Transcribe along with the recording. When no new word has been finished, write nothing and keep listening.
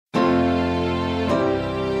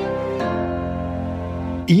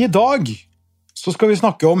I dag så skal vi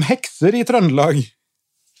snakke om hekser I Trøndelag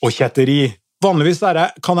og kjetteri. Vanligvis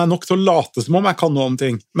kan jeg nok til å late som om jeg kan noe om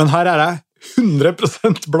ting, men her jeg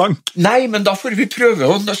 100% blank. Nei, men da får vi prøve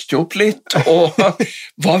å nøste opp litt, og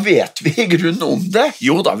hva vet vi I grunnen om det?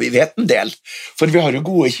 Jo da, vi vet en del, for vi har jo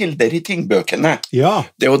gode kilder I tingbøkene. Ja.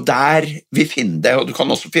 Det jo der vi finner det, og du kan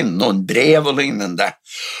også finne noen brev og lignende.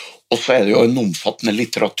 Og så det jo en omfattende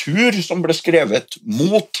litteratur som ble skrevet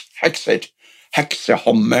mot hekser.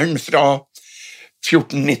 Heksehammeren fra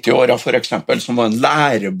 1490-åra for eksempel, som var en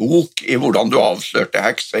lærebok I hvordan du avslørte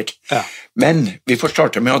hekser. Ja. Men vi får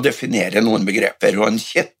starte med å definere noen begreper, og en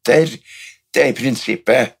kjetter, det I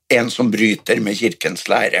prinsippet en som bryter med kirkens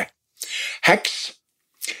lære. Heks,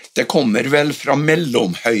 det kommer vel fra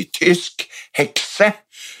mellomhøytysk hekse,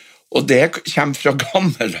 og det kommer fra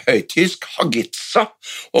gammelhøytysk hagitsa,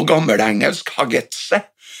 og gammelengelsk hagetse,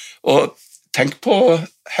 og tenk på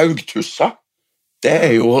haugtussa,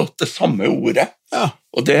 det jo det samme ordet, Ja.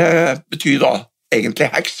 og det betyr da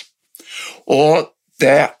egentlig heks. Og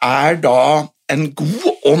det da en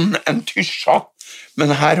god ånd, en tysja,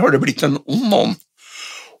 men her har det blitt en ond ånd.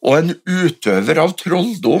 Og en utøver av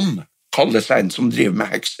trolldom kalles en som driver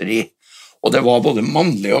med hekseri, og det var både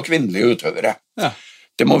mannlige og kvinnelige utøvere. Ja.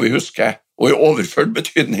 Det må vi huske, og I overført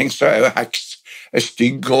betydning så jo heks en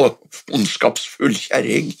stygg og ondskapsfull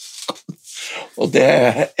kjerring. Og det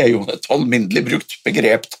jo et alminnelig brukt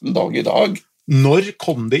begrep den dag I dag. Når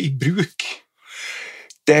kom det I bruk?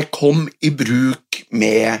 Det kom I bruk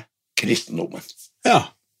med kristendommen.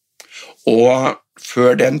 Ja. Og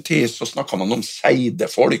før den tid så snakket man om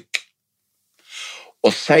seidefolk.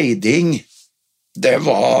 Og seiding, det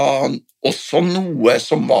var også noe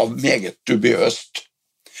som var meget dubiøst.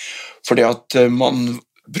 Fordi at man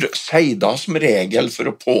seida som regel for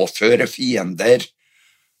å påføre fiender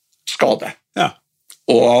skade. Ja.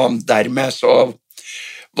 Og dermed så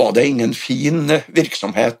var det ingen fin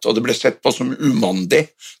virksomhet, og det ble sett på som umandig.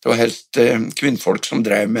 Det var helst kvinnfolk som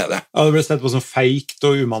drev med det. Ja, det ble sett på som feikt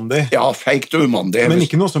og umandig. Ja, feikt og umandig. Men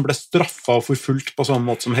ikke noe som ble straffet og forfulgt på sånn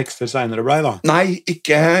måte som hekser senere ble, da? Nei,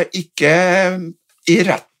 ikke I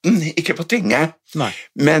retten, ikke på tinget. Nei.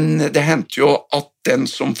 Men det hendte jo at den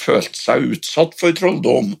som følte seg utsatt for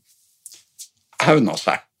trolldom, hevna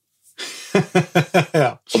seg.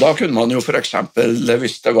 Ja. Og da kunne man jo for eksempel,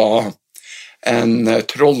 hvis det var en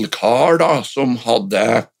trollkar da, som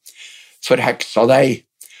hadde forheksa deg,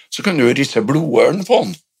 så kunne du jo risse blodøren på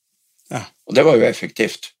han. Ja. Og det var jo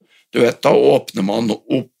effektivt. Du vet, da åpner man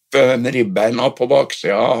opp ribbeina på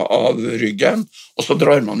baksida av ryggen, og så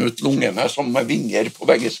drar man ut lungene som vinger på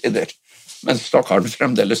begge sider, mens stakkaren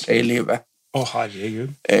fremdeles I livet. Å,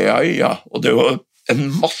 herregud. Ja, og det var en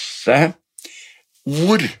masse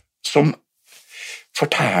ord som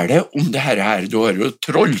forteller om det her. Du har jo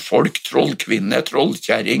trollfolk, trollkvinne,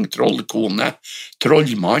 trollkjæring, trollkone,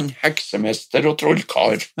 trollmann, heksemester og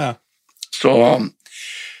trollkar. Ja. Så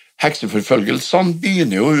hekseforfølgelsene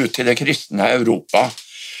begynner jo ut I det kristne Europa,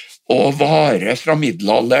 og varer fra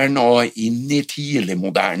middelalderen og inn I tidlig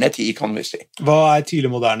moderne tid, kan vi si. Hva tidlig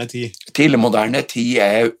moderne tid? Tidlig moderne tid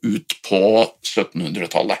ut på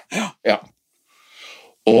 1700-tallet. Ja.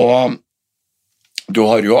 Og du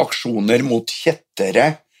har jo aksjoner mot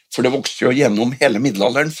kjettere, for det vokste jo gjennom hele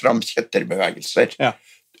middelalderen fram kjetterbevegelser. Ja.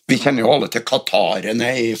 Vi kjenner jo alle til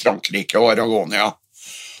katarene I Frankrike og Aragonia,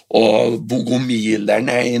 og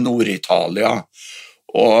bogomilerne I Nord-Italia,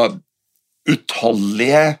 og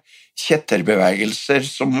utallige kjetterbevegelser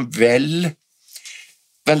som veldig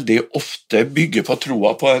ofte bygger på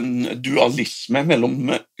troa på en dualisme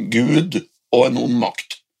mellom Gud og en ond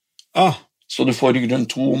makt. Ah. Så du får I grunn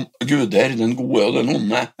to guder, den gode og den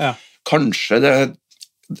onde. Ja. Kanskje det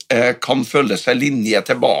kan følge seg linje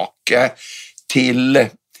tilbake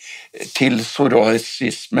til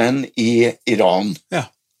zoroastrismen I Iran, Ja.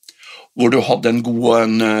 hvor du hadde en god og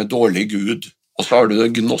en dårlig gud. Og så har du de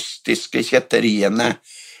gnostiske kjetteriene,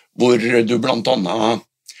 hvor du blant annet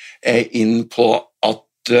inn på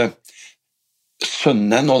at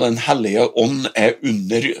sønnen og den hellige ånd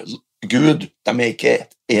under Gud. De ikke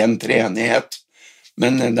en treenighet,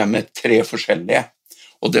 men de tre forskjellige.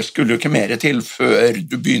 Og det skulle jo ikke mer til før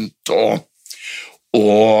du begynte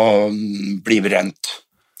å bli brent.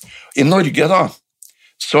 I Norge da,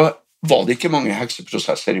 så var det ikke mange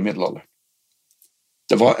hekseprosesser I middelalderen.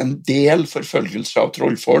 Det var en del forfølgelse av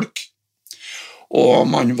trollfolk, og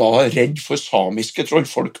man var redd for samiske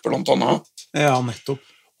trollfolk blant annet. Ja, nettopp.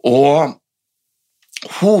 Og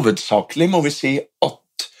hovedsakelig må vi si at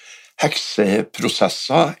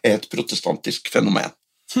hekseprosesser et protestantisk fenomen.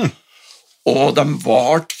 Og de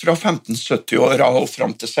varte fra 1570-åra og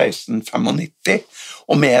fram til 1695,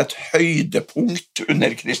 og med et høydepunkt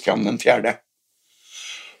under Kristian den 4.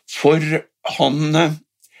 For han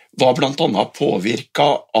var blant annet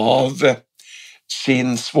påvirket av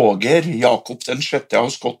sin svoger, Jakob den 6. av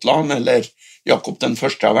Skottland, eller Jakob den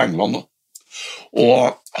 1. av England.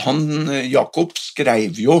 Og Jakob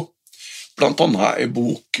skrev jo blant annet en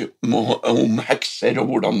bok om hekser og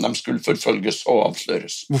hvordan de skulle forfølges og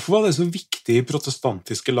avsløres. Hvorfor var det så viktig i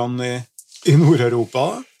protestantiske land i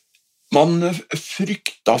Nord-Europa? Man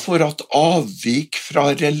frykta for at avvik fra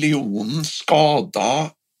religionen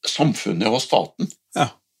skadet samfunnet og staten. Ja.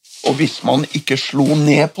 Og hvis man ikke slo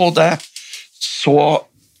ned på det, så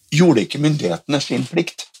gjorde ikke myndighetene sin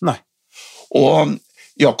plikt. Nei. Og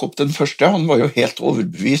Jakob den 1. Han var jo helt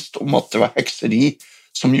overbevist om at det var hekseri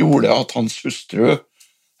som gjorde at hans hustru,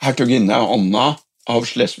 hertuginne Anna av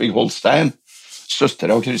Schleswig-Holstein,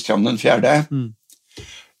 søster av Kristian den 4.,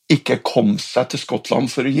 ikke kom seg til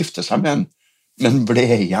Skottland for å gifte seg med han, men ble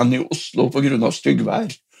igjen i Oslo på grunn av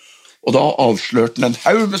styggvær. Og da avslørte han en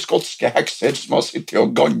haug med skotske hekser som har sittet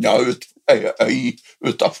og ganna ut øy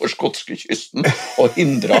utenfor skotske-kysten og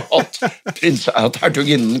hindret at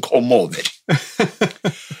hertuginnen kom over.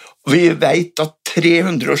 Vi vet at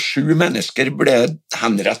 307 mennesker ble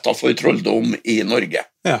henrettet for trolldom i Norge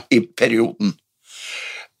i perioden.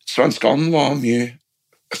 Svenskene var mye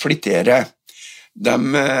flittigere.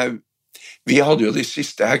 Vi hadde jo de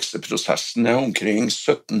siste hekseprosessene omkring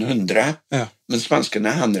 1700, men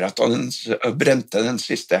svenskene brente den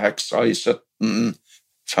siste heksa i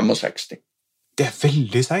 1765. Det er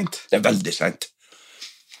veldig sent. Det er veldig sent.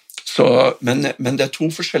 Men det er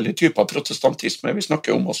to forskjellige typer protestantisme vi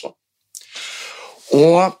snakker om også.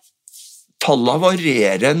 Og tallene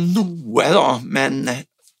varierer noe da, men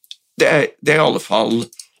det er i alle fall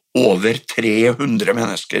over 300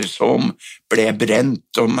 mennesker som ble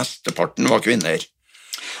brent, og mesteparten var kvinner.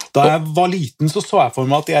 Da jeg var liten så jeg for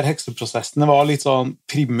meg at de her hekseprosessene var litt sånn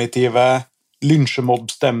primitive,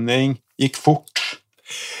 lynsjemobbstemning, gikk fort.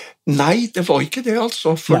 Nei, det var ikke det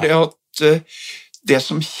altså, for det at det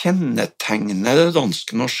som kjennetegner det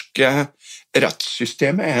dansk-norske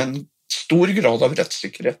rettssystemet er en stor grad av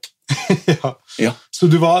rettssikkerhet. Ja. Så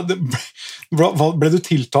ble du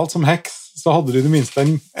tiltalt som heks, så hadde du i det minste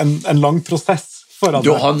en lang prosess foran deg.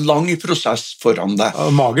 Du har en lang prosess foran deg.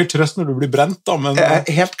 Mager trøst når du blir brent da, men...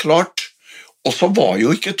 Helt klart. Og så var jo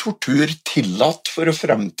ikke tortur tillatt for å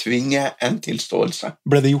fremtvinge en tilståelse.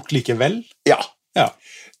 Ble det gjort likevel? Ja.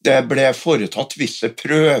 Det ble foretatt visse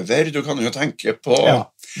prøver, du kan jo tenke på...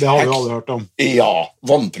 Ja, det har vi alle hørt om. Ja,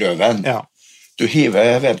 vannprøven. Ja. Du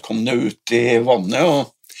hiver vedkommende ut i vannet, og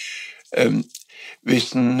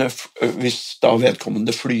hvis da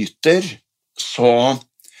vedkommende flyter, så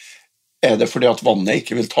er det fordi at vannet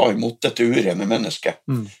ikke vil ta imot dette urene mennesket.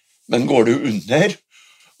 Men går du under,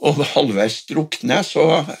 og halvveis drukner,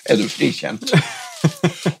 så er du frikjent.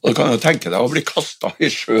 Og du kan jo tenke deg å bli kastet i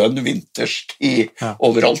sjøen vinterstid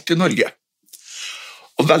overalt i Norge.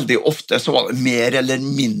 Og veldig ofte så var det mer eller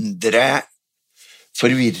mindre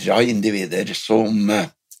forvirret individer som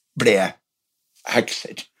ble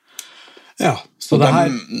hekser. Ja, så og det her...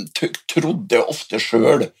 de trodde ofte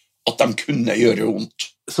selv at de kunne gjøre vondt.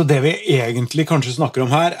 Så det vi egentlig kanskje snakker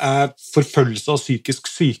om her er forfølgelse av psykisk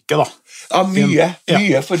syke, da? Ja,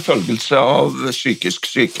 mye forfølgelse av psykisk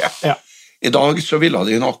syke. Ja. I dag så ville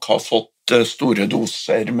de nok ha fått store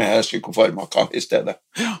doser med psykofarmaka i stedet.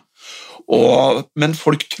 Ja. Men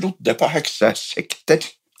folk trodde på heksesekter.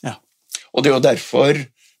 Ja. Og det er jo derfor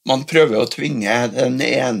man prøver å tvinge den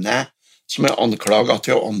ene som er anklaget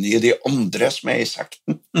til å angi de andre som er i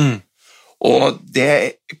sekten. Og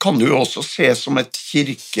det kan du også se som et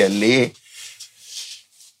kirkelig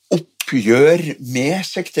oppgjør med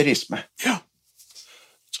sekterisme. Ja.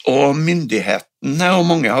 Og myndighetene og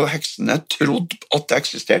mange av heksene trodde at det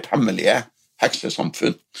eksisterte hemmelige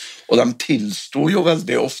heksesamfunn. Og de tilsto jo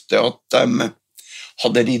veldig ofte at de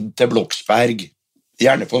hadde ridd til Bratberg,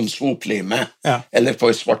 gjerne på en soplime, eller på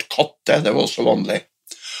en svart katte, det var også vanlig.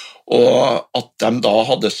 Og at de da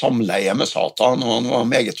hadde samleie med Satan, og han var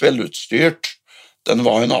meget velutstyrt. Den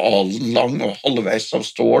var en alen lang og halvveis av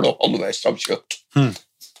stål og halvveis av kjøtt.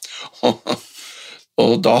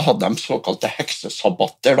 Og da hadde de såkalte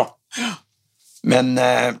heksesabbater da. Men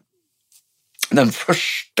den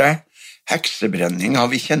første heksebrenningen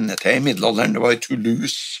vi kjenner til i middelalderen, det var i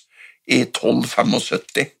Toulouse i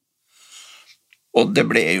 1275. Og det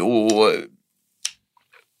ble jo...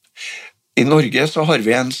 I Norge så har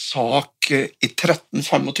vi en sak i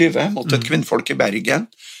 1325 mot et kvinnfolk i Bergen,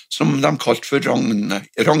 som de kalte for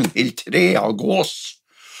Ragnhild Trea Gås.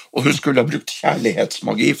 og hun skulle ha brukt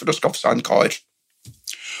kjærlighetsmagi for å skaffe seg en kar.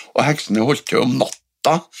 Og heksene holdt til om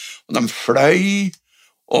natta, og de fløy,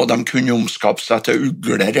 og de kunne omskape seg til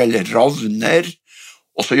ugler eller ravner,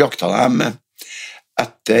 og så jakta de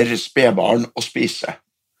etter spedbarn å spise.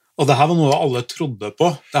 Og det her var noe alle trodde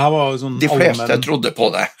på. Det her var sånn De fleste trodde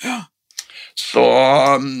på det. Så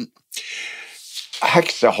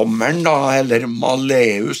heksehammeren, da, eller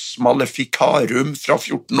Malleus Maleficarum fra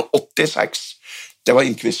 1486, det var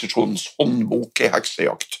inkvisisjonens håndbok i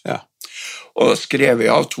heksejakt. Ja. Og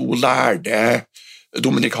skrevet av 2 lærde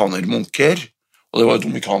dominikanermunker, og det var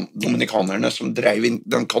dominikanerne som drev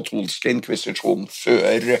den katolske inkvisisjonen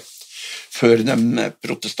før den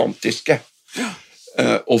protestantiske,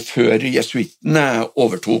 og før jesuitene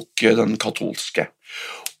overtok den katolske.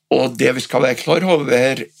 Og det vi skal være klar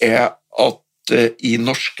over at i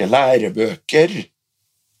norske lærebøker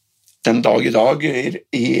den dag i dag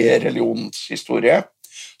i religionshistorie,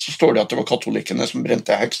 så står det at det var katolikkene som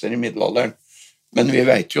brente hekser i middelalderen. Men vi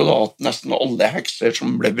vet jo da at nesten alle hekser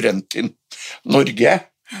som ble brent i Norge,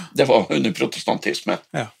 det var under protestantisme.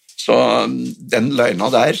 Ja. Så den løgna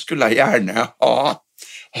der skulle jeg gjerne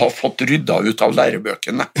ha fått rydda ut av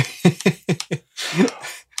lærebøkene.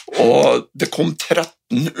 Og det kom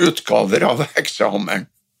 13 utgaver av heksehammeren.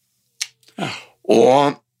 Ja.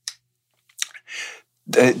 Og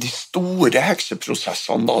de store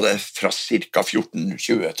hekseprosessene da, det fra ca. 1420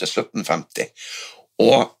 til 1750.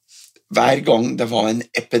 Og hver gang det var en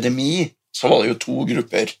epidemi, så var det jo 2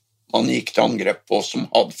 grupper man gikk til angrep på som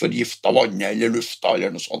hadde forgiftet vannet eller lufta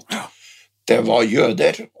eller noe sånt. Det var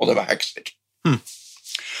jøder, og det var hekser.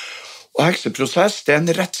 Og hekseprosess, det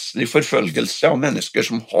en rettslig forfølgelse av mennesker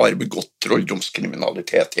som har begått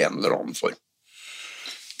trolldomskriminalitet i en eller annen form.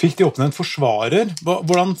 Fikk de oppnevnt forsvarer?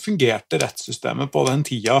 Hvordan fungerte rettssystemet på den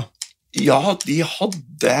tida? Ja, de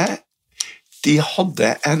hadde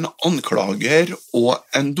en anklager og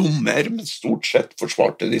en dommer, men stort sett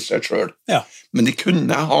forsvarte de seg selv. Ja. Men de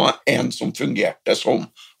kunne ha en som fungerte som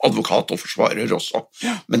advokat og forsvarer også.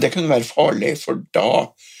 Ja. Men det kunne være farlig, for da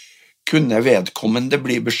kunne vedkommende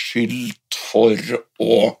bli beskyldt for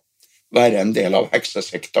å være en del av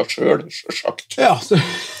heksesekta selv, selvsagt. Ja,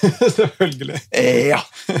 selvfølgelig. Ja.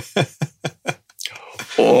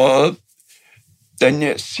 Og den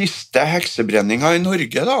siste heksebrenninga i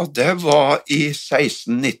Norge, da, det var i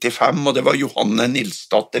 1695, og det var Johanne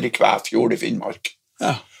Nilsdatter i Kvæfjord i Finnmark.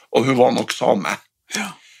 Ja. Og hun var nok same.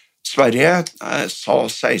 Ja. Sverige sa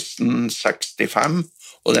 1665,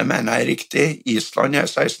 og det mener jeg er riktig. Island er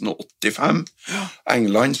 1685, ja.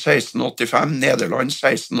 England 1685, Nederland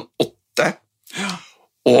 1608, ja.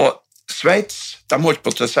 Og Sveits, de holdt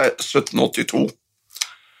på til 1782.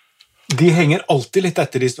 De henger alltid litt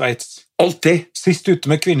etter i Sveits. Alltid. Sist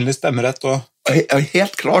ute med kvinnelig stemmerett og...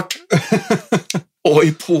 Helt klart. Og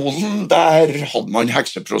i Polen, der hadde man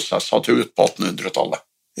hekseprosesser til ut på 1800-tallet.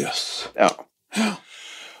 Yes. Ja.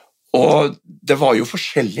 Og det var jo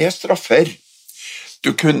forskjellige straffer.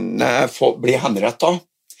 Du kunne bli henrettet.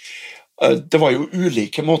 Det var jo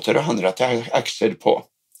ulike måter å henrette hekser på.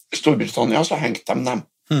 I Storbritannia så hengte de dem.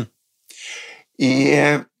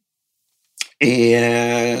 I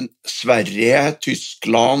Sverige,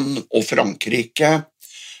 Tyskland og Frankrike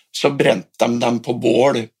så brente de dem på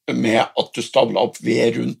bål med at du stablet opp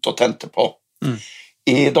ved rundt og tente på.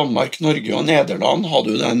 I Danmark, Norge og Nederland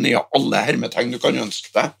hadde du den i alle hermetegn du kan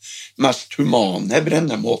ønske deg, mest humane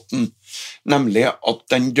brennemåten, nemlig at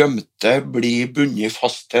den dømte blir bundet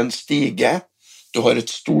fast til en stige, du har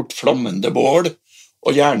et stort flammende bål,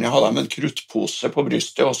 og gjerne har de en kruttpose på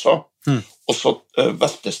brystet også, og så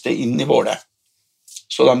veltes det inn i bålet.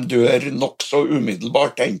 Så de dør nok så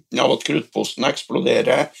umiddelbart, enten av at kruttposen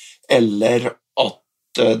eksploderer, eller at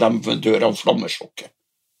de dør av flammesjokket.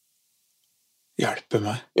 Hjelper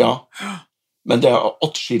meg. Ja, men det er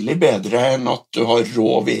atskillig bedre enn at du har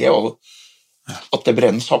rå ved, og at det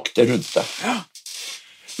brenner sakte rundt det. Ja.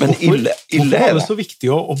 Men hvorfor er det så viktig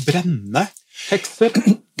å brenne hekser?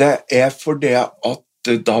 Det er fordi at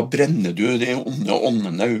da brenner du de onde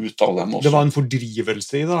åndene ut av dem også. Det var en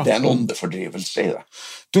fordrivelse i det? Det er en åndefordrivelse i det.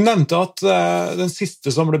 Du nevnte at den siste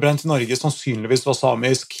som ble brent i Norge sannsynligvis var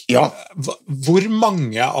samisk. Ja. Hvor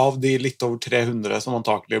mange av de litt over 300 som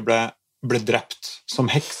antakelig ble drept som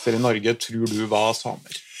hekser i Norge, tror du var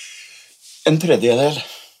samer? En tredjedel.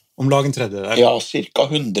 Om lag en tredjedel? Ja, ca.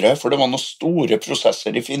 100, for det var noen store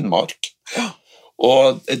prosesser i Finnmark. Ja.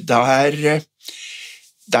 Og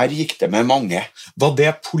der gikk det med mange. Var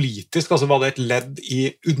det politisk, altså var det et ledd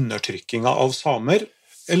i undertrykkinga av samer,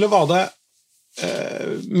 eller var det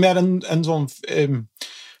mer en sånn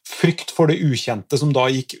frykt for det ukjente som da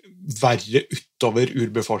gikk verre utover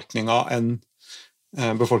urbefolkninga enn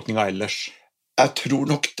befolkningen ellers? Jeg tror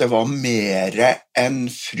nok det var mer en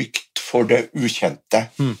frykt for det ukjente,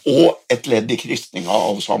 og et ledd i kristninga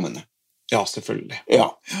av samene. Ja, selvfølgelig. Ja,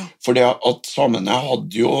 for det at samene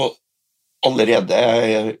hadde jo allerede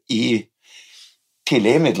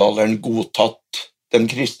tidlig i middelalderen godtatt den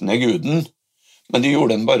kristne guden, men de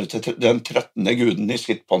gjorde den bare til den 13. guden i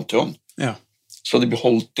sitt pantheon. Ja. Så de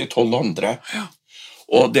beholdt de 12 andre. Ja.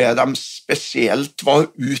 Og det de spesielt var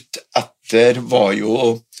ute etter var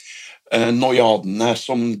jo nojadene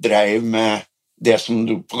som drev med det som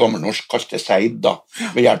du på gammelnorsk kalte seid, da,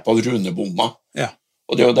 ved hjelp av runebommer. Ja.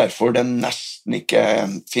 Og det er jo derfor det nesten ikke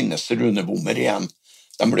finnes runebommer igjen.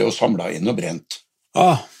 De ble jo samlet inn og brent.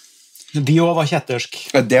 De også var kjettersk.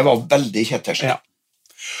 Det var veldig kjettersk. Ja.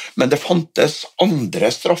 Men det fantes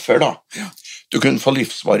andre straffer da. Ja. Du kunne få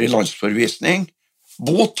livsvarig landsforvisning,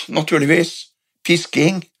 bot naturligvis,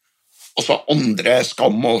 pisking, og så andre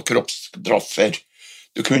skam- og kroppsstraffer.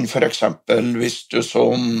 Du kunne for eksempel, hvis du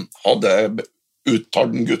som hadde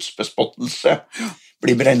uttalt en gudsbespottelse,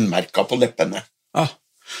 bli brennmerket på leppene.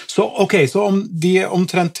 Så om de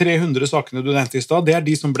omtrent 300 sakene du nevnte i sted, det er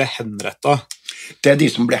de som ble henrettet? Det er de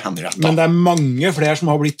som ble henrettet. Men det er mange flere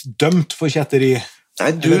som har blitt dømt for kjetteri?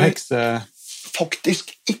 Nei, eller hekse?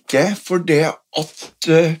 Faktisk ikke, for det at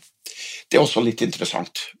det er også litt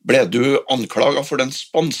interessant. Ble du anklaget for den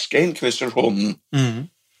spanske inkvisisjonen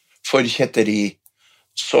for kjetteri,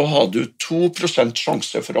 så har du 2%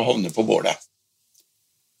 sjanse for å havne på bålet.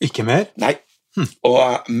 Ikke mer? Nei.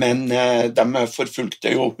 Men de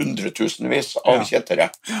forfulgte jo hundretusenvis av kjettere.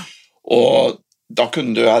 Og da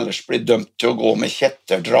kunne du ellers bli dømt til å gå med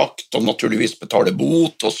kjetterdrakt og naturligvis betale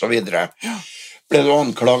bot og så videre. Ble du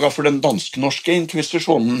anklaget for den dansk-norske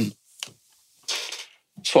inkvisisjonen,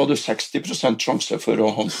 så hadde du 60% sjanse for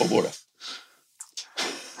å havne på bålet.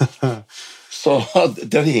 Så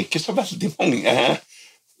det er ikke så veldig mange.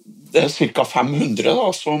 Det er ca. 500 da,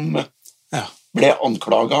 som ble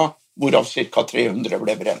anklaget, hvorav ca. 300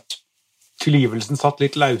 ble brent. Tilgivelsen satt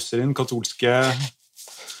litt løsere i den katolske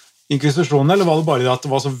inkvisisjonen, eller var det bare det at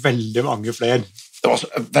det var så veldig mange flere? Det var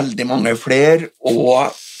så veldig mange flere,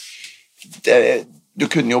 og du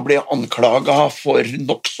kunne jo bli anklaget for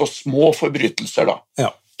nok så små forbrytelser da.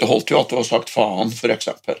 Ja. Det holdt jo at du har sagt faen, for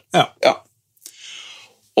eksempel. Ja.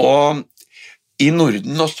 Og i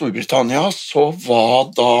Norden og Storbritannia så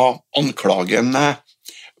var da anklagene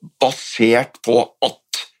basert på at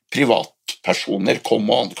privatpersoner kom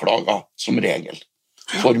og anklaget som regel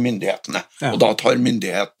for myndighetene. Og da tar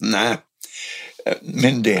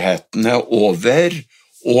myndighetene over,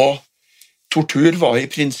 og tortur var i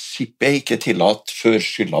prinsippet ikke tillatt før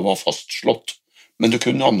skylda var fastslått, men du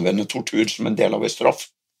kunne anvende tortur som en del av en straff.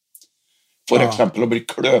 For eksempel å bli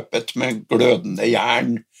kløpet med glødende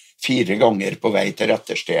jern 4 ganger på vei til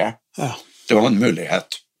retterstedet. Det var en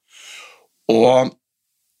mulighet. Og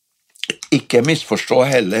ikke misforstå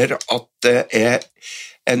heller at det er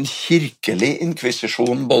en kirkelig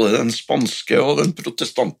inkvisisjon, både den spanske og den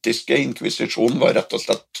protestantiske inkvisisjonen var rett og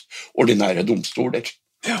slett ordinære domstoler.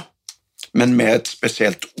 Men med et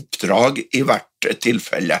spesielt oppdrag i hvert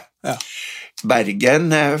tilfelle.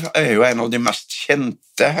 Bergen er jo en av de mest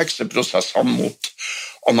kjente hekseprosessene mot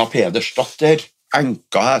Anna Pedersdatter,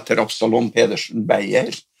 enka etter Absalon Pedersen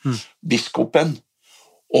Beyer, biskopen,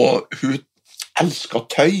 og hun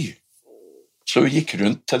elsket tøy. Så hun gikk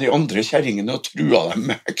rundt til de andre kjerringene og trua dem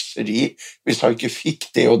med hekseri hvis hun ikke fikk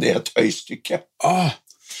det og det tøystykket.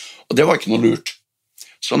 Og det var ikke noe lurt.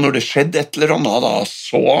 Så når det skjedde et eller annet da,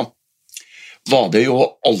 så var det jo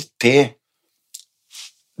alltid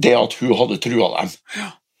det at hun hadde trua dem.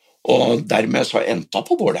 Og dermed så endte hun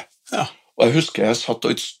på bålet. Og jeg husker jeg satt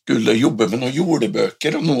og skulle jobbe med noen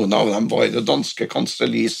jordebøker, og noen av dem var i det danske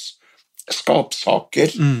kansellis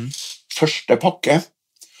skapsaker. Første pakke.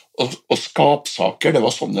 Og skapsaker, det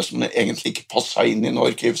var sånne som egentlig ikke passet inn i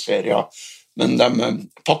noen arkivserier, men de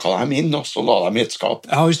pakket dem inn, og så la dem i et skap.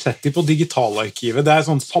 Jeg har jo sett dem på digitalarkivet. Det er en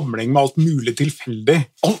sånn samling med alt mulig tilfeldig.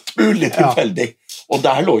 Alt mulig tilfeldig. Og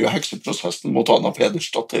der lå jo hekseprosessen mot Anna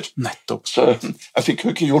Pedersdatter. Nettopp. Så jeg fikk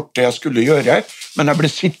jo ikke gjort det jeg skulle gjøre, men jeg ble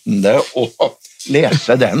sittende og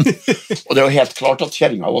lese den. Og det var helt klart at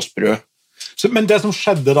kjerringa var sprø. Men det som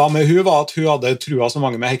skjedde da med hun var at hun hadde trua så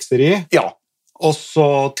mange med hekseri? Ja. Og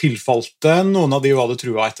så tilfalte noen av de hun hadde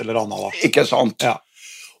trua et eller annet da. Ikke sant?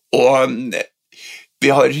 Og vi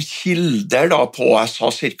har kilder da på, jeg sa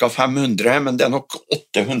ca. 500, men det er nok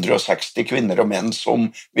 860 kvinner og menn som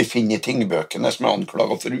vi finner i tingbøkene som er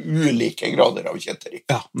anklaget for ulike grader av kjetteri.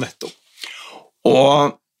 Ja, nettopp.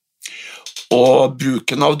 Og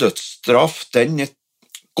bruken av dødsstraff, den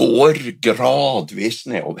går gradvis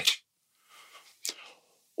nedover.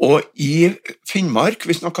 Og i Finnmark,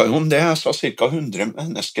 vi snakket jo om det, jeg sa ca. 100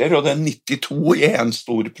 mennesker, og det 92 i en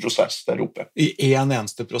stor prosess der oppe. I en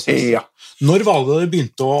eneste prosess? Ja. Når var det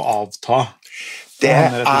begynte å avta? Det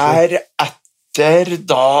etter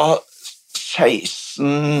da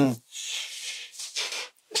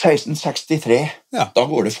 1663, Ja. Da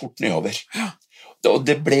går det fort nedover. Ja. Og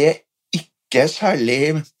det ble ikke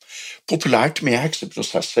særlig populært med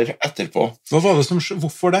hekseprosesser etterpå.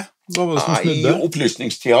 Hvorfor det? Hva var det som snudde?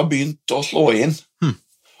 Opplysningstida begynte å slå inn.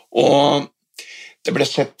 Og det ble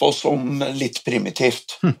sett på som litt primitivt.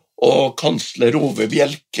 Og kansler Ove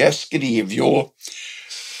Bjelke skriver jo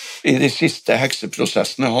i de siste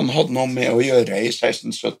hekseprosessene han hadde noe med å gjøre i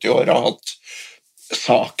 1670-åra, at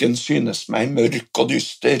saken synes meg mørk og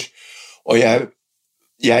dyster, og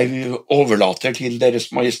jeg overlater til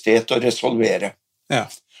Deres Majestet å resolvere. Ja.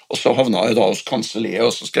 Og så havna jeg da hos kanseliet,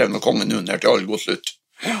 og så skrev jeg kongen under til all god slutt.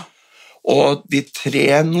 Og de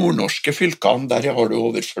 3 nordnorske fylkene, der har du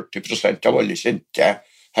over 40% av alle kjente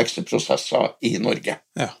hekseprosesser i Norge.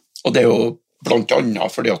 Ja. Og det er jo blant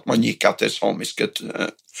annet fordi at man gikk etter samiske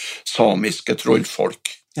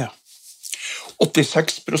trollfolk. Ja.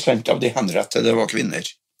 86% av de henrettede var kvinner.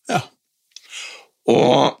 Ja.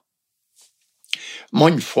 Og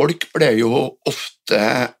mannfolk ble jo ofte,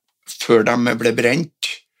 før de ble brent,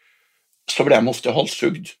 så ble de ofte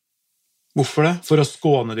halshugd. Hvorfor det? For å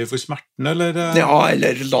skåne dem for smerten, eller? Ja,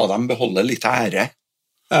 eller la dem beholde litt ære.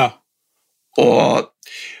 Ja. Og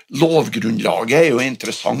lovgrunnlaget er jo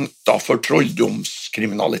interessant da, for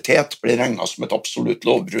trolldomskriminalitet ble regnet som et absolutt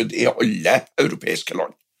lovbrudd i alle europeiske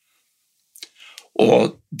land. Og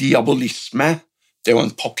diabolisme, det var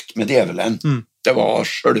en pakt med djevelen. Det var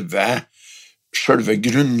selve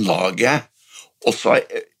grunnlaget. Og så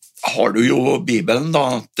har du jo Bibelen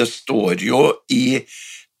da, det står jo i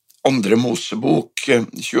 2. Mosebok,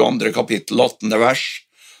 22. kapittel, 18. vers,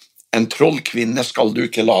 en trollkvinne skal du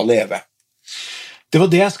ikke la leve. Det var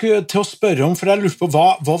det jeg skulle til å spørre om, for jeg lurte på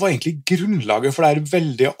hva var egentlig grunnlaget for det er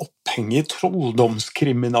veldig opphengig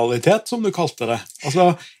trolldomskriminalitet, som du kalte det. Altså,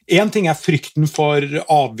 en ting er frykten for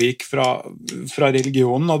avvik fra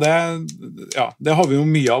religionen, og det har vi jo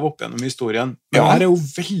mye av opp gjennom historien. Men det her er jo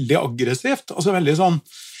veldig aggressivt, altså veldig sånn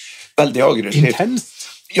veldig aggressivt. Intenst.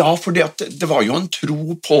 Ja, for det var jo en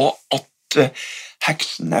tro på at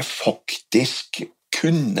heksene faktisk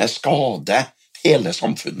kunne skade hele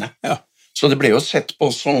samfunnet. Ja. Så det ble jo sett på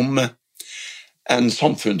som en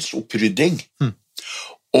samfunnsopprydning.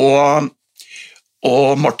 Og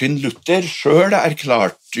Martin Luther selv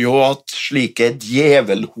erklarte jo at slike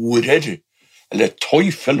djevelhorer, eller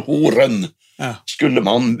teufelhoren, skulle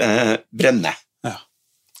man brenne. Ja.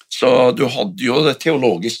 Så du hadde jo det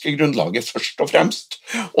teologiske grunnlaget først og fremst,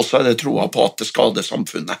 og så er det troa på at det skader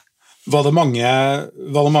samfunnet. Var det mange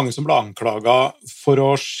som ble anklaget for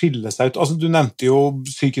å skille seg ut? Altså, du nevnte jo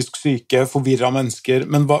psykisk syke, forvirret mennesker,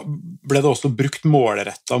 men ble det også brukt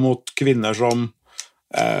målrettet mot kvinner som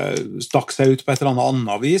stakk seg ut på et eller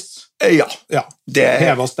annet vis? Ja.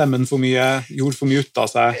 Hevet stemmen for mye, gjorde for mye ut av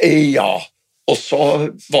seg? Ja, og så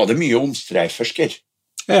var det mye omstreifersker.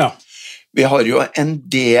 Ja. Vi har jo en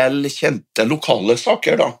del kjente lokale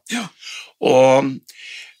saker da. Ja. Og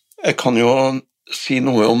jeg kan jo si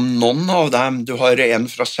noe om noen av dem. Du har en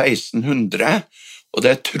fra 1600, og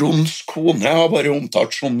det er Tronds kone, jeg har bare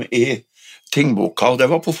omtalt som i tingboka, og det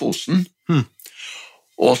var på Fosen.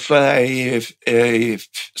 Og så i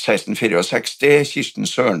 1664, Kirsten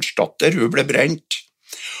Sørensdatter, hun ble brent.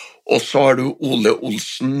 Og så har du Ole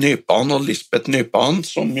Olsen Nypan og Lisbeth Nypan,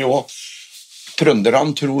 som jo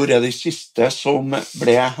trønderne tror er de siste som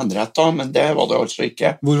ble henrettet, men det var det altså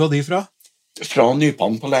ikke. Hvor var de fra? Fra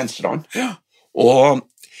Nypan på Leinstrand. Ja. Og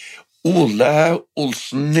Ole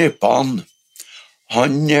Olsen Nypan,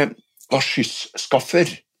 han var skyssskaffer.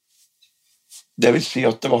 Det vil si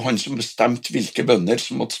at det var han som bestemte hvilke bønder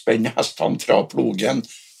som måtte spenne hestene fra plogen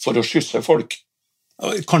for å skysse folk.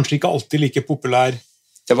 Kanskje ikke alltid like populær.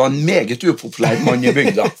 Det var en meget upopulær mann i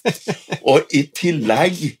bygda. Og i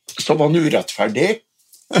tillegg så var han urettferdig,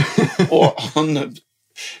 og han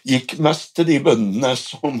gikk mest til de bøndene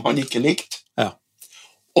som han ikke likte. Ja.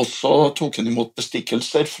 Og så tok han imot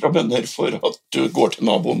bestikkelser fra bønder for at du går til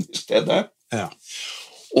naboen i stedet. Ja.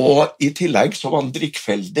 Og i tillegg så var han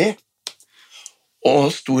drikkfeldig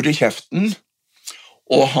og stor i kjeften,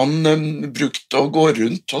 og han brukte å gå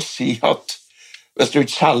rundt og si at hvis du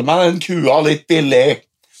ikke selger meg den kua litt billig,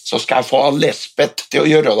 så skal jeg få Lisbeth til å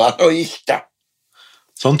gjøre deg noe gilte.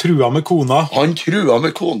 Så han trua med kona? Han trua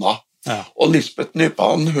med kona. Ja. Og Lisbeth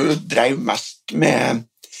Nypan, hun drev mest med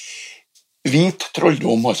hvit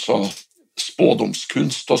trolldom, altså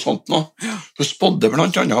spådomskunst og sånt nå. Hun spådde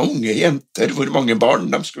blant annet unge jenter hvor mange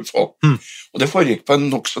barn de skulle få. Og det foregikk på en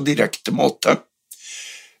nok så direkte måte.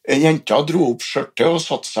 Jenta dro opp skjørtet og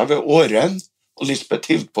satte seg ved åren, og Lisbeth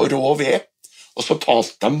hivde på rå ved, og så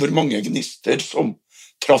talte de hvor mange gnister som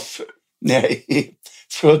traff ned i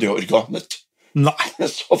fødeorganet. Nei.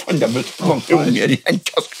 Så fant de ut hvor mange unger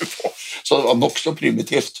jenta skulle få. Så det var nok så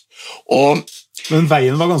primitivt. Men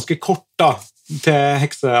veien var ganske kort da, til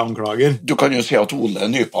hekseanklager. Du kan jo si at Ole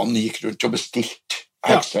Nypan gikk rundt og bestilte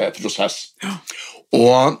hekseprosess.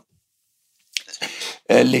 Og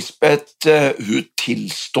Lisbeth, hun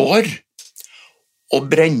tilstår og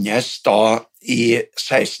brennes da i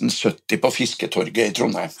 1670 på Fisketorget i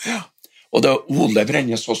Trondheim. Og Ole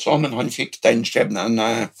brennes også, men han fikk den skjebnen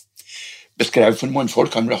beskrevet for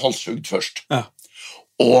mannfolk. Han ble halshugd først.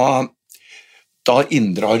 Og da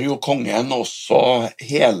inndrar jo kongen også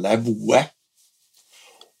hele boet.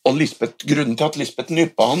 Og grunnen til at Lisbeth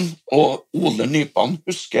Nypan og Ole Nypan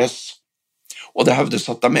huskes, og det hevdes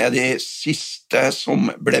at de de siste som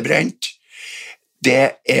ble brent,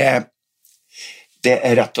 det er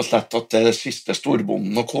rett og slett at det siste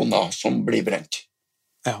storbonden og kona som blir brent.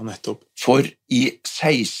 Ja, nettopp. For i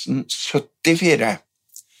 1674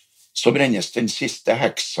 så brennes den siste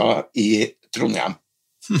heksa i Trondheim.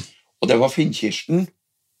 Og det var Finnkirsten,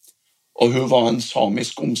 og hun var en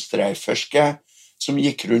samisk omstreiferske som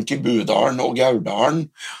gikk rundt i Budalen og Gaurdalen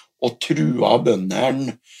og trua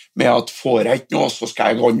bøndene med at får jeg ikke noe, så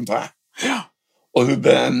skal jeg gå inn på det. Og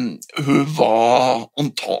hun var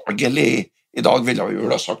antagelig, i dag ville vi jo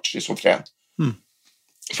ha sagt schizofren,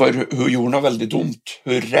 for hun gjorde noe veldig dumt.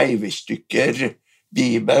 Hun reiv i stykker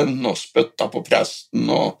Bibelen og spytta på presten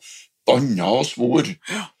og banna og svor.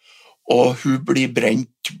 Og hun blir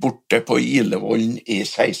brent borte på Ilevollen i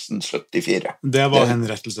 1674. Det var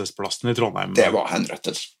henrettelsesplassen i Trondheim. Det var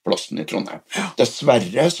henrettelsesplassen i Trondheim.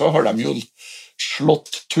 Dessverre så har de jo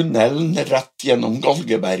slått tunnelen rett gjennom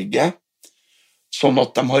Galgeberget, sånn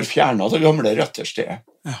at de har fjernet det gamle retterstedet.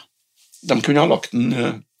 De kunne ha lagt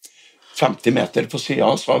den 50 meter på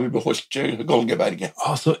siden, så har vi beholdt Galgeberget.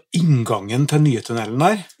 Altså inngangen til nye tunnelen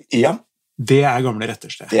der? Ja. Det er gamle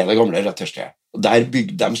rettersted? Det det gamle retterstedet. Og der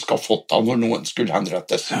bygde de skafotter når noen skulle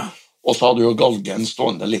henrettes. Og så hadde jo galgen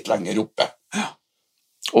stående litt lenger oppe.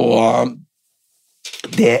 Og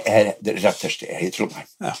det retterstedet i Trondheim.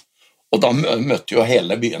 Og da møtte jo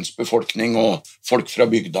hele byens befolkning og folk fra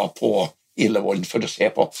bygda på Ilevollen for å se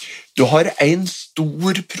på. Du har en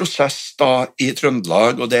stor prosess da i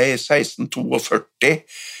Trøndelag, og det i 1642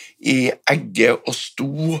 i Egge og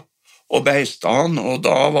Sto og Beistan, og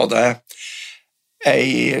da var det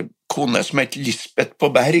ei kone som het Lisbeth på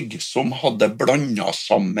Berg, som hadde blandet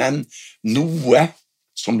sammen noe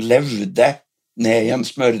som levde ned i en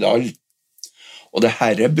smørdal. Og det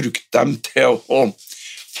her brukte de til å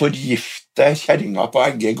forgifte kjerringa på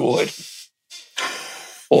Egge gård.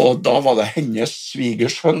 Og da var det hennes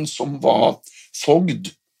svigersønn som var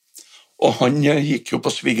fogd, og han gikk jo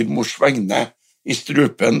på svigermors vegne i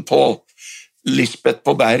strupen på Lisbeth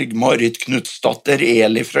på Berg, Marit Knutsdatter,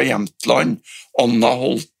 Eli fra Jämtland, Anna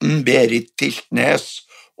Holten, Berit Tiltnes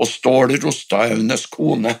og Stål Rostaøvnes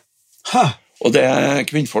kone. Og det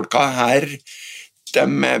kvinnfolka her, de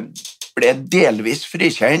ble delvis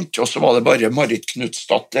frikjent, og så var det bare Marit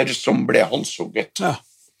Knutsdatter som ble halshugget.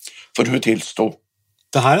 For hun tilstod.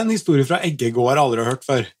 Dette er en historie fra Eggegård jeg aldri har hørt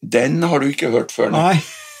før. Den har du ikke hørt før. Nei.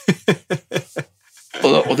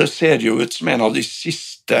 Og det ser jo ut som en av de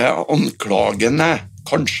siste anklagene,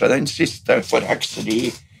 kanskje den siste for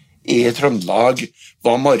hekseri i Trøndelag,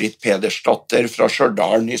 var Marit Pedersdatter fra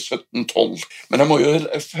Stjørdalen i 1712. Men jeg må jo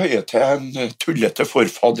føye til en tullete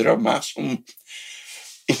forfader av meg som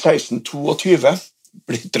i 1622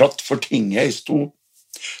 ble dratt for tinget i Sto.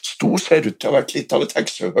 Sto ser ut til å ha vært litt av et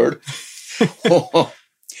heksehøl. Og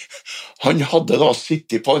han hadde da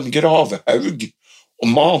sittet på en gravehaug og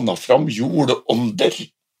manet fram jordånder.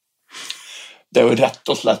 Det er jo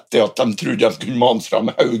rett og slett det at de trodde de kunne mane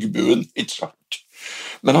fram haugbuen, ikke sant?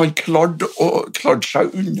 Men han klarte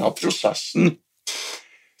seg unna prosessen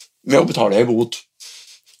med å betale en bot.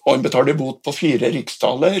 Og han betalte bot på 4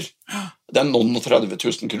 riksdaler. Det er noen og 30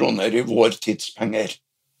 000 kroner i vår tidspenger.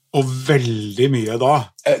 Og veldig mye da.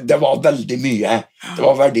 Det var veldig mye. Det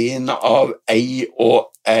var verdien av ei og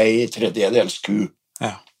ei tredjedels ku.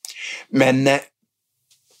 Men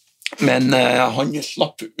han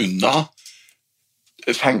slapp unna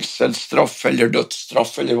fengselsstraff eller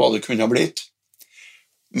dødsstraff eller hva det kunne ha blitt,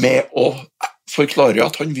 med å forklare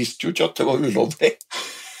at han visste jo ikke at det var ulovlig.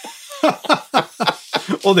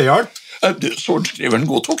 Og det hjalp? Sorenskriveren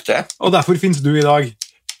godtok det. Og derfor finnes du i dag?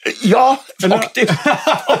 Ja, faktisk.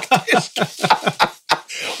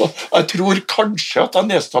 Og jeg tror kanskje at jeg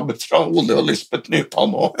nedstammer fra Ole og Lisbeth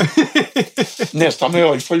Nypan også. Nedstammer i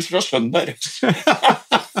alle fall fra sønnen deres.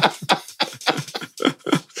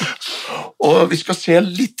 Og vi skal se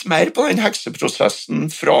litt mer på den hekseprosessen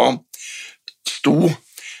fra Sto.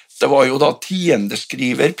 Det var jo da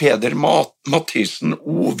tiendeskriver Peder Mathisen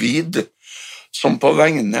Ovid, som på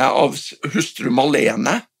vegne av hustru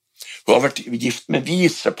Malene, hun har vært gift med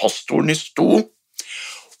visepastoren i Sto,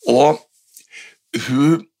 og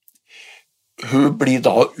hun blir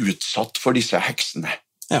da utsatt for disse heksene.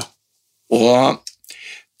 Ja. Og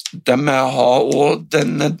de har også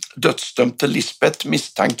den dødsdømte Lisbeth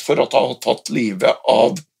mistenkt for at hun har tatt livet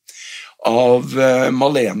av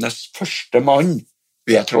Malenes første mann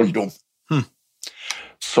ved trolldom.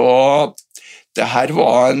 Så det her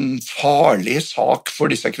var en farlig sak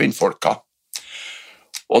for disse kvinnfolka.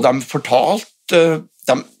 Og de fortalte,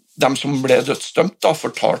 de som ble dødsdømt,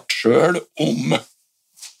 fortalte selv om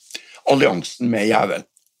alliansen med djevelen.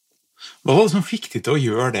 Hva var det som fikk de til å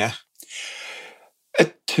gjøre det? Jeg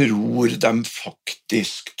tror de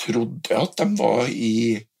faktisk trodde at de var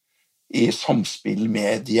i samspill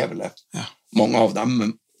med djevelen. Ja. Mange av dem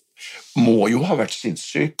må jo ha vært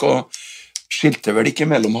sinnssyke, og skilte vel ikke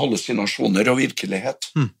mellom hallusinasjoner og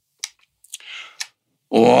virkelighet.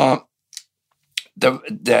 Og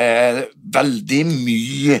det er veldig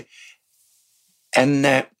mye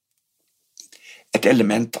et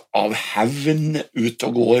element av hevn ut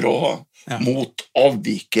og går og mot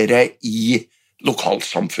avvikere i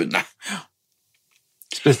lokalsamfunnet.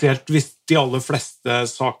 Spesielt hvis de aller fleste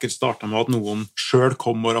saker startet med at noen selv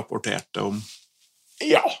kom og rapporterte om.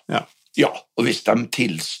 Ja, og hvis de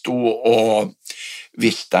tilsto, og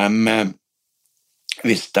hvis de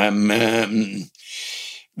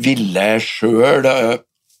ville selv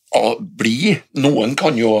bli, noen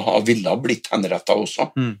kan jo ha ville blitt henrettet også.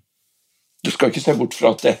 Du skal ikke se bort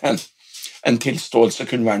fra at en tilståelse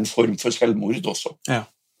kunne være en form for selvmord også. Ja.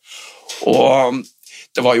 Og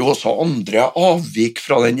det var jo også andre avvik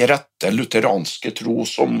fra den rette lutheranske tro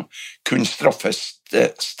som kunne straffes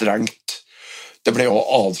strengt. Det ble jo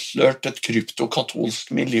avslørt et kryptokatolsk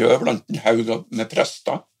miljø blant en haug med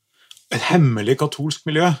prester. Et hemmelig katolsk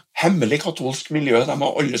miljø? Hemmelig katolsk miljø. De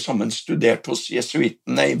har alle sammen studert hos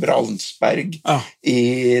jesuitene i Bratberg i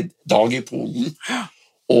dag i Polen.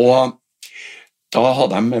 Og da har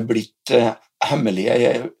de blitt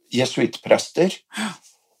hemmelige jesuitprester,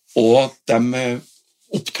 og de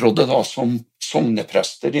opptrådde da som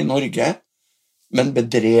sogneprester i Norge, men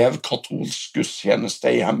bedrev katolsk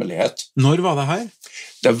gudstjeneste i hemmelighet. Når var det her?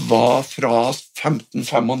 Det var fra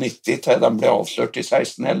 1595 til de ble avslørt i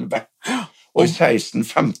 1611. Og i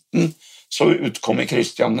 1615 så utkom i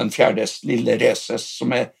Kristian den fjerdes lille reses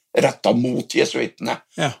som rettet mot jesuitene.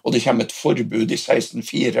 Og det kommer et forbud i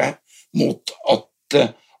 1604 mot at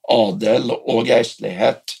adel og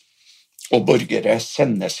geistlighet og borgere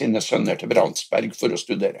sender sine sønner til Bratberg for å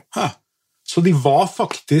studere. Så de var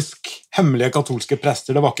faktisk hemmelige katolske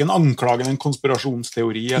prester? Det var ikke en anklage, en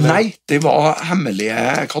konspirasjonsteori? Eller? Nei, de var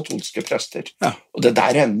hemmelige katolske prester. Og det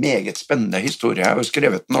der en meget spennende historie. Jeg har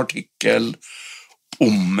skrevet en artikkel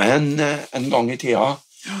om en gang i tida,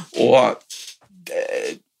 og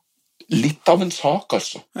litt av en sak,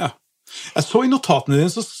 altså. Jeg så i notatene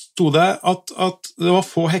dine så sto det at det var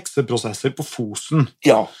få hekseprosesser på Fosen.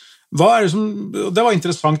 Ja. Det var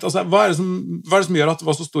interessant. Altså, hva er det som gjør at det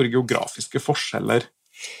var så store geografiske forskjeller?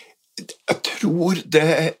 Jeg tror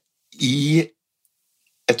det i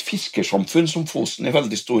et fiskersamfunn som Fosen i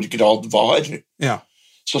veldig stor grad var,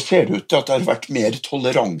 så ser det ut til at det har vært mer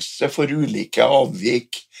toleranse for ulike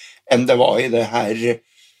avvik enn det var i det her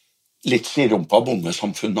litt sirumpa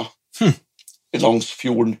bondesamfunnet. Langs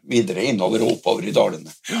fjorden videre innover og oppover i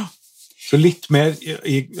dalene. Så litt mer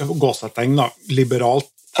i gåsetegn, liberalt?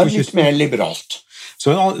 Litt mer liberalt.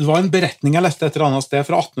 Så det var en beretning jeg leste et eller annet sted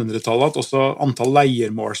fra 1800-tallet, at også antall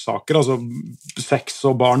leiermålsaker, altså sex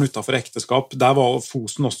og barn utenfor ekteskap, der var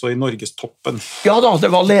Fosen også i Norges toppen. Ja da,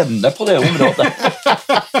 det var ledende på det området.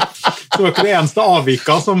 Så det var ikke det eneste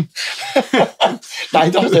avvika som... Nei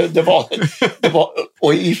da, det var...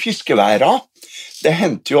 Og i fiskeværa, det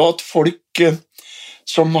hendte jo at folk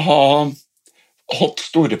som har hatt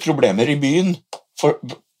store problemer i byen,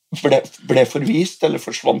 ble forvist eller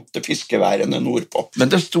forsvant til fiskeværene nordpå. Men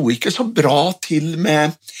det sto ikke så bra til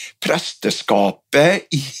med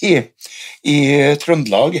presteskapet i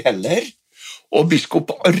Trøndelag heller, og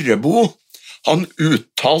biskop Arrebo, han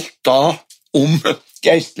uttalte da om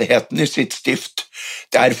geistligheten i sitt stift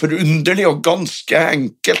Det forunderlig og ganske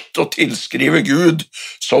enkelt å tilskrive Gud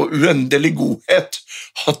så uendelig godhet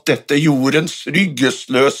at dette jordens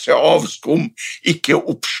ryggesløse avskum ikke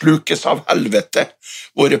oppslukes av helvete.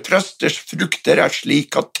 Våre presters frukter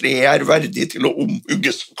slik at treet verdig til å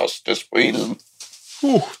omhugges og kastes på ilden.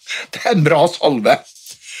 Det en bra salve.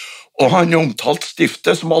 Og han omtalt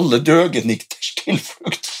stiftet som alle døgenikters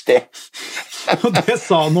tilfluktssted. Og det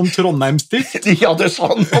sa han om Trondheim stift? Ja, det sa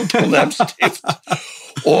han om Trondheim stift.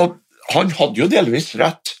 Og han hadde jo delvis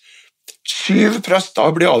rett. 7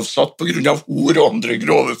 prester ble avsatt på grunn av hor og andre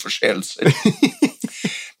grove forseelser.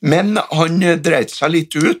 Men han dreit seg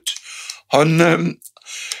litt ut. Han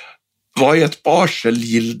var i et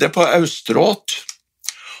barselgilde på Austråt,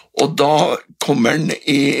 og da kommer han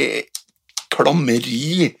i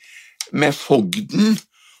klammeri med fogden,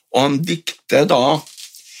 og han dikter da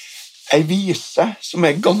en vise som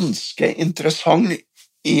ganske interessant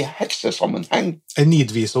i heksesammenheng. En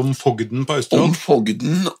nidvise om fogden på Austråt? Om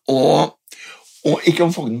fogden, og ikke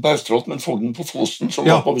om fogden på Austråt, men fogden på Fosen, som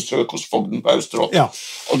var på besøk hos fogden på Austråt. Ja.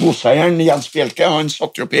 Og godseieren Jens Bjelke, han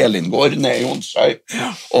satt jo på Elingård nede i Jonsøy,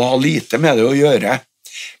 og har lite med det å gjøre.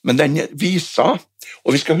 Men den visa,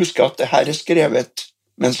 og vi skal huske at det her skrevet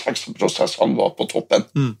mens hekseprosessene var på toppen.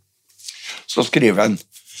 Så skriver han: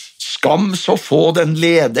 Skam så få den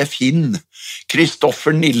lede Finn,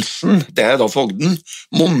 Kristoffer Nilsen, det da fogden,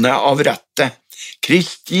 monne av rettet.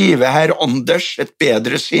 Krist give herr Anders et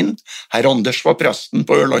bedre sinn, herr Anders var presten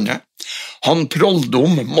på Ørlandet. Han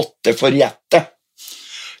trolldom måtte forgjette.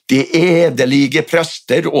 De edelige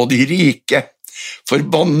prester og de rike,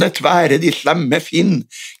 forbannet være de slemme Finn,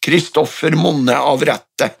 Kristoffer monne av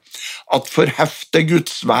rettet. At forhefte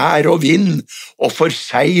Guds vær og vind, og for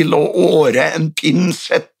seil og åre en pinn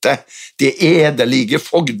sette, de edelige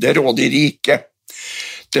fogder og de rike.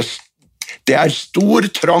 Det stor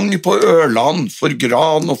trang på Ørland for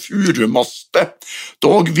gran og furumaste,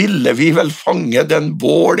 dog ville vi vel fange den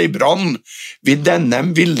bål i brann, vi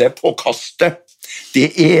dennem ville påkaste. De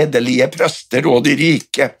edelige prester og de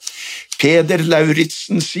rike. Peder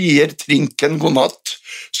Lauritsen sier trinken godnatt,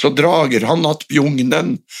 så drager han at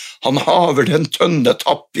bjugnen, han haver den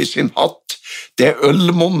tønnetapp i sin hatt, det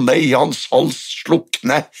ølmonne i hans hals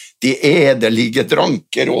slukne, de edelige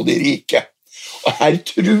dranker og de rike. Og her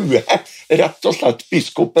truer rett og slett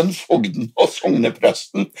biskopen, fogden og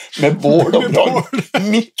sognepresten med bål og brann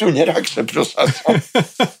midt under hekseprosessen.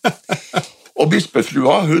 Og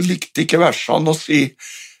bispefrua, hun likte ikke versene og si,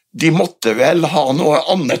 de måtte vel ha noe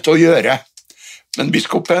annet å gjøre. Men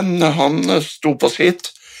biskopen, han sto på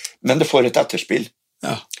sitt, men det får et etterspill.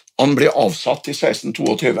 Ja. Han ble avsatt i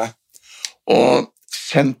 1622, og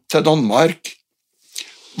sendt til Danmark,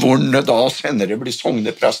 hvor han da senere blir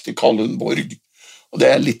sogneprest i Kalundborg. Og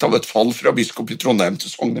det litt av et fall fra biskop i Trondheim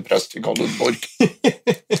til sogneprest i Kalundborg.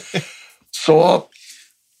 Så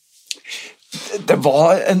det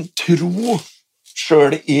var en tro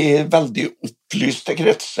selv i veldig opplyste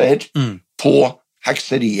kretser på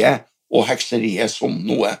hekseriet, og hekseriet som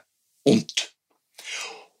noe ondt.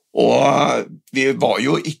 Og vi var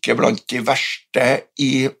jo ikke blant de verste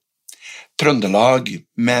i Trøndelag,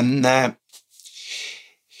 men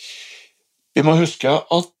vi må huske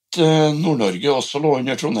at Nord-Norge også lå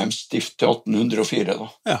under Trondheims stift til 1804 da.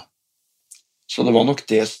 Ja. Så det var nok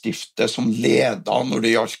det stiftet som ledet når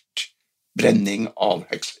det gjaldt brenning av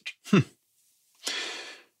hekser.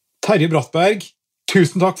 Terje Bratberg,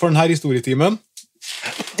 tusen takk for denne historietimen.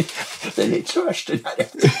 Det ikke så verst, den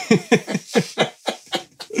her.